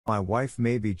My wife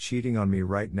may be cheating on me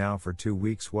right now for 2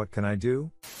 weeks, what can I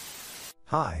do?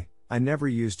 Hi, I never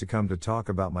used to come to talk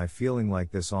about my feeling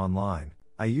like this online.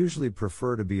 I usually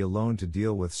prefer to be alone to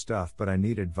deal with stuff, but I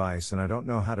need advice and I don't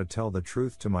know how to tell the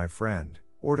truth to my friend,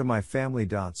 or to my family.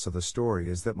 So the story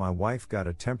is that my wife got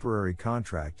a temporary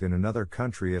contract in another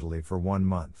country, Italy, for 1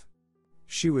 month.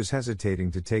 She was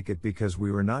hesitating to take it because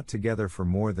we were not together for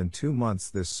more than 2 months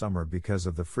this summer because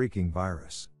of the freaking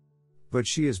virus. But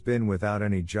she has been without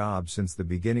any job since the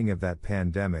beginning of that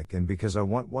pandemic, and because I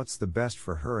want what's the best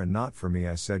for her and not for me,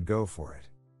 I said go for it.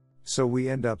 So we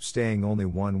end up staying only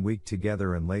 1 week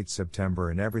together in late September,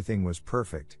 and everything was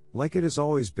perfect, like it has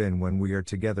always been when we are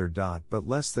together. But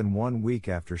less than 1 week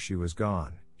after she was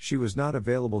gone, she was not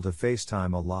available to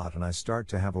FaceTime a lot, and I start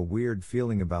to have a weird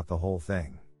feeling about the whole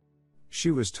thing.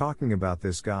 She was talking about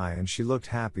this guy and she looked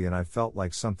happy, and I felt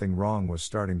like something wrong was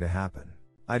starting to happen.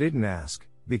 I didn't ask,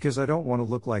 because I don't want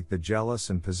to look like the jealous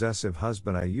and possessive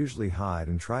husband. I usually hide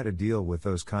and try to deal with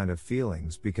those kind of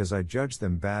feelings because I judge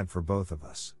them bad for both of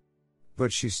us.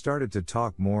 But she started to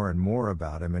talk more and more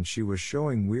about him, and she was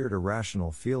showing weird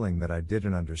irrational feeling that I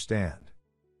didn't understand.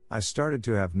 I started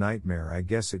to have nightmare. I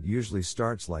guess it usually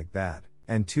starts like that,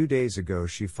 and 2 days ago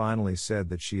she finally said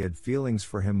that she had feelings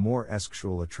for him, more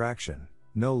sexual attraction,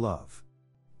 no love.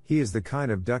 He is the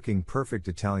kind of ducking perfect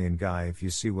Italian guy, if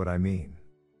you see what I mean.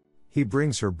 He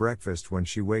brings her breakfast when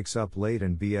she wakes up late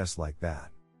and BS like that.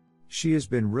 She has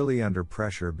been really under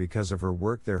pressure because of her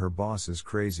work there. Her boss is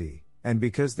crazy, and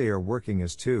because they are working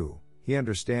as two, he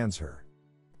understands her.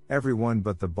 Everyone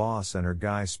but the boss and her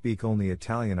guy speak only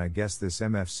Italian. I guess this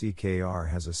MFCKR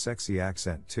has a sexy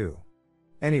accent too.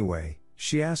 Anyway,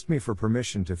 she asked me for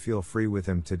permission to feel free with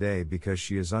him today because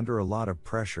she is under a lot of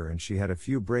pressure, and she had a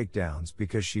few breakdowns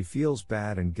because she feels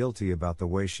bad and guilty about the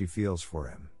way she feels for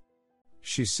him.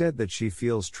 She said that she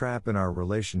feels trapped in our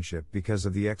relationship because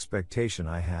of the expectation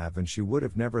I have, and she would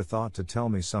have never thought to tell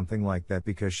me something like that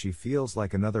because she feels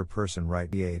like another person,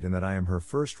 right? And that I am her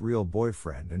first real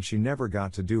boyfriend and she never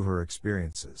got to do her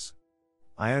experiences.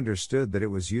 I understood that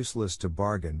it was useless to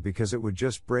bargain because it would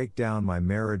just break down my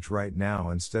marriage right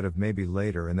now instead of maybe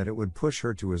later, and that it would push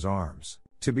her to his arms.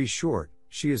 To be short,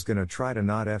 she is gonna try to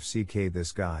not FCK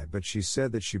this guy, but she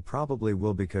said that she probably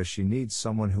will because she needs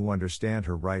someone who understand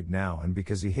her right now, and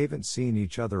because he haven't seen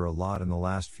each other a lot in the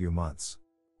last few months.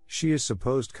 She is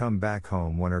supposed to come back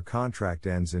home when her contract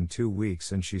ends in 2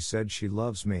 weeks, and she said she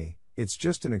loves me, it's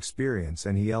just an experience,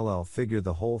 and he'll figure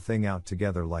the whole thing out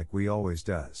together like we always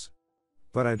does.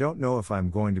 But I don't know if I'm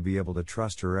going to be able to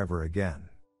trust her ever again.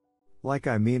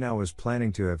 I was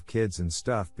planning to have kids and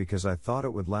stuff because I thought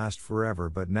it would last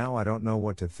forever, but now I don't know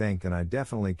what to think, and I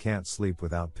definitely can't sleep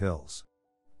without pills.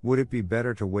 Would it be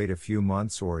better to wait a few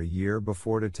months or a year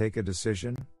before to take a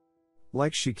decision?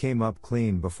 She came up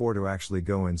clean before to actually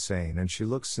go insane, and she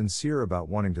looks sincere about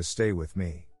wanting to stay with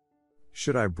me.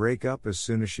 Should I break up as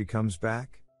soon as she comes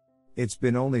back? It's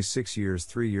been only 6 years,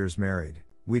 3 years married.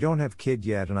 We don't have kid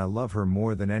yet, and I love her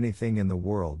more than anything in the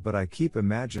world, but I keep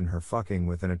imagine her fucking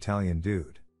with an Italian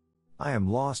dude. I am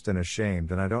lost and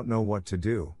ashamed, and I don't know what to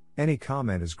do. Any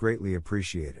comment is greatly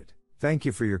appreciated. Thank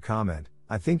you for your comment.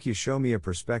 I think you show me a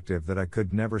perspective that I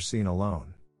could never seen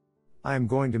alone. I am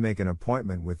going to make an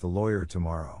appointment with the lawyer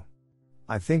tomorrow.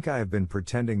 I think I have been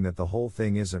pretending that the whole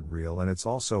thing isn't real, and it's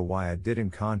also why I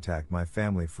didn't contact my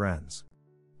family friends.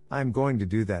 I am going to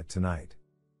do that tonight.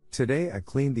 Today I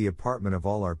cleaned the apartment of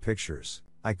all our pictures.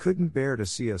 I couldn't bear to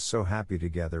see us so happy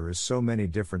together as so many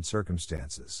different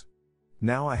circumstances.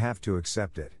 Now I have to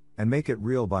accept it, and make it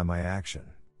real by my action.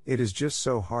 It is just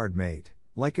so hard, mate.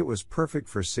 It was perfect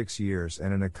for 6 years,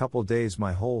 and in a couple days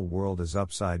my whole world is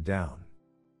upside down.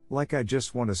 I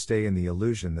just want to stay in the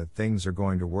illusion that things are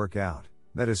going to work out,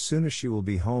 that as soon as she will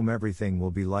be home everything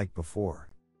will be like before.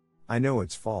 I know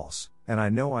it's false, and I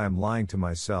know I am lying to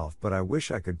myself, but I wish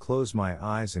I could close my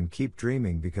eyes and keep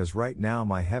dreaming, because right now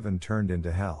my heaven turned into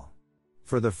hell.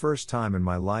 For the first time in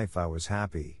my life I was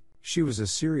happy. She was a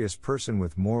serious person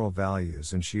with moral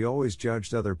values, and she always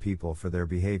judged other people for their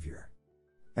behavior.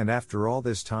 And after all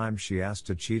this time she asked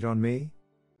to cheat on me?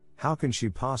 How can she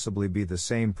possibly be the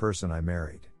same person I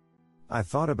married? I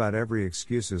thought about every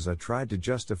excuses. I tried to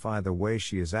justify the way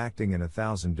she is acting in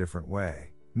 1,000 different ways.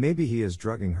 Maybe he is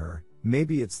drugging her,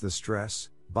 maybe it's the stress,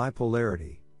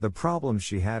 bipolarity, the problems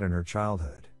she had in her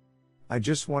childhood. I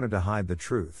just wanted to hide the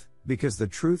truth, because the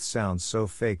truth sounds so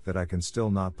fake that I can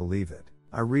still not believe it.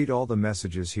 I read all the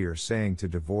messages here saying to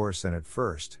divorce, and at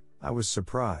first, I was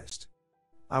surprised.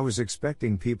 I was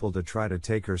expecting people to try to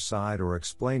take her side or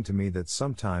explain to me that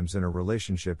sometimes in a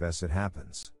relationship it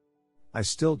happens. I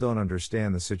still don't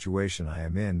understand the situation I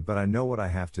am in, but I know what I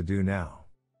have to do now.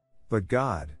 But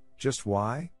God, Just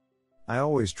why? I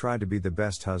always tried to be the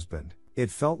best husband.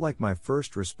 It felt like my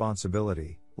first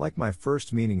responsibility, like my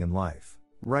first meaning in life.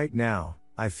 Right now,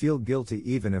 I feel guilty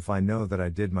even if I know that I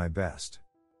did my best.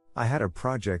 I had a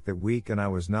project that week and I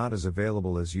was not as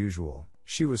available as usual.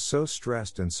 She was so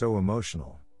stressed and so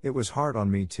emotional. It was hard on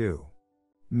me too.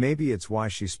 Maybe it's why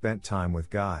she spent time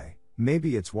with Guy.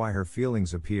 Maybe it's why her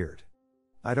feelings appeared.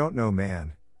 I don't know,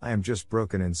 man. I am just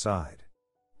broken inside.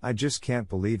 I just can't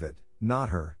believe it. Not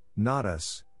her, not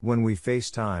us. When we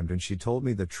FaceTimed and she told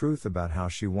me the truth about how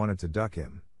she wanted to duck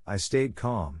him, I stayed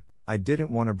calm. I didn't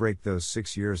want to break those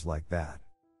 6 years like that.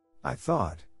 I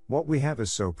thought, what we have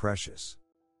is so precious.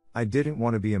 I didn't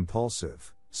want to be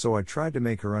impulsive, so I tried to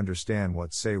make her understand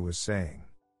what Say was saying.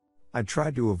 I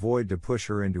tried to avoid to push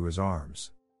her into his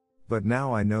arms. But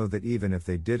now I know that even if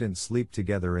they didn't sleep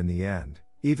together in the end,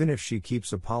 even if she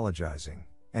keeps apologizing,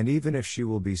 and even if she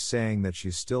will be saying that she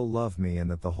still loved me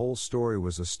and that the whole story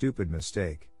was a stupid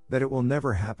mistake, that it will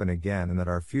never happen again and that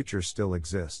our future still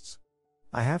exists.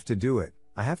 I have to do it.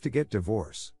 I have to get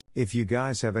divorced. If you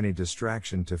guys have any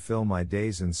distraction to fill my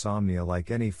days insomnia,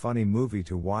 like any funny movie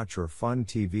to watch or fun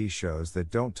TV shows that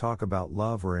don't talk about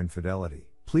love or infidelity,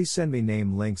 please send me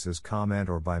name links as comment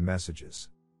or by messages.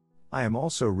 I am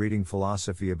also reading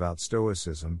philosophy about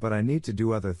Stoicism, but I need to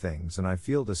do other things and I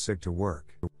feel too sick to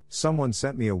work. Someone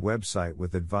sent me a website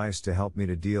with advice to help me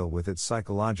to deal with it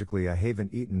psychologically. I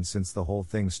haven't eaten since the whole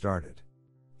thing started.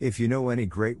 If you know any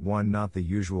great one, not the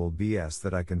usual BS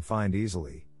that I can find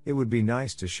easily, it would be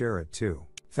nice to share it too.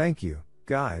 Thank you,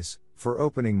 guys, for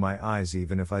opening my eyes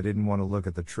even if I didn't want to look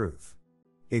at the truth.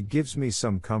 It gives me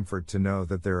some comfort to know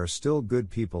that there are still good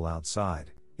people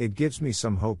outside. It gives me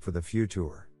some hope for the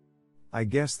future. I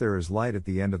guess there is light at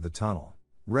the end of the tunnel.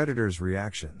 Redditors'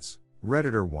 reactions.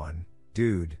 Redditor 1,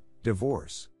 dude,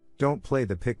 divorce. Don't play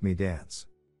the pick-me dance.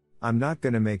 I'm not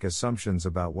gonna make assumptions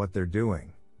about what they're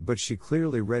doing, but she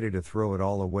clearly ready to throw it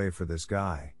all away for this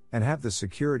guy, and have the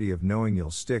security of knowing you'll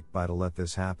stick by to let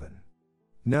this happen.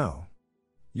 No.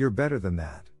 You're better than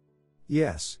that.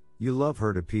 Yes, you love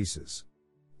her to pieces.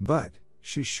 But,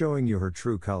 she's showing you her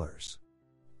true colors.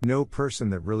 No person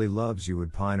that really loves you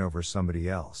would pine over somebody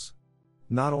else.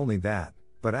 Not only that,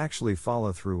 but actually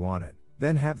follow through on it,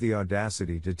 then have the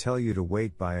audacity to tell you to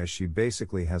wait by as she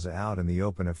basically has a out in the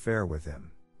open affair with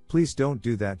him. Please don't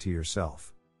do that to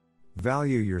yourself.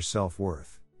 Value your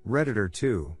self-worth. Redditor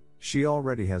 2, she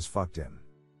already has fucked him.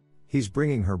 He's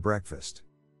bringing her breakfast.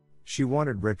 She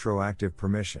wanted retroactive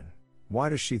permission. Why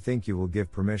does she think you will give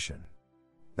permission?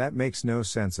 That makes no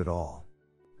sense at all.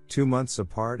 2 months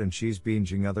apart and she's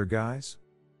binging other guys?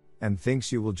 And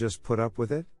thinks you will just put up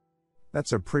with it?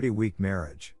 That's a pretty weak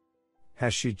marriage.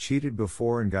 Has she cheated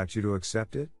before and got you to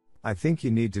accept it? I think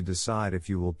you need to decide if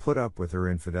you will put up with her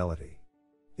infidelity.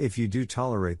 If you do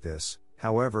tolerate this,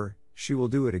 however, she will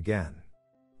do it again.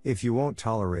 If you won't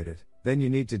tolerate it, then you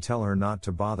need to tell her not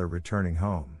to bother returning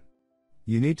home.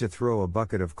 You need to throw a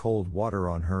bucket of cold water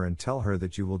on her and tell her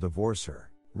that you will divorce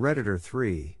her. Redditor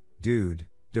 3, dude,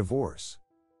 divorce.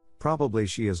 Probably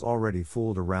she has already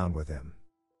fooled around with him.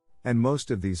 And most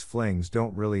of these flings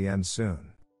don't really end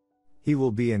soon. He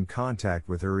will be in contact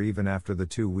with her even after the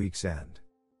 2 weeks end.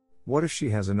 What if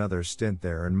she has another stint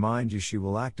there, and mind you, she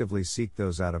will actively seek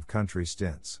those out-of-country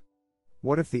stints?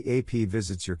 What if the AP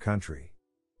visits your country?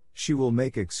 She will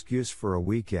make excuse for a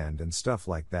weekend and stuff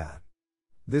like that.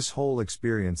 This whole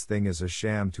experience thing is a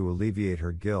sham to alleviate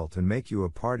her guilt and make you a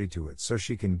party to it so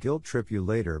she can guilt trip you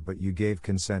later, but you gave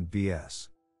consent BS.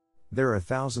 There are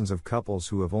thousands of couples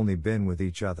who have only been with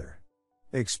each other.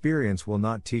 Experience will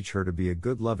not teach her to be a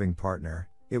good loving partner,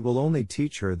 it will only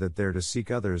teach her that they're to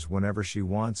seek others whenever she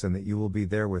wants and that you will be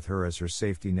there with her as her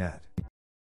safety net.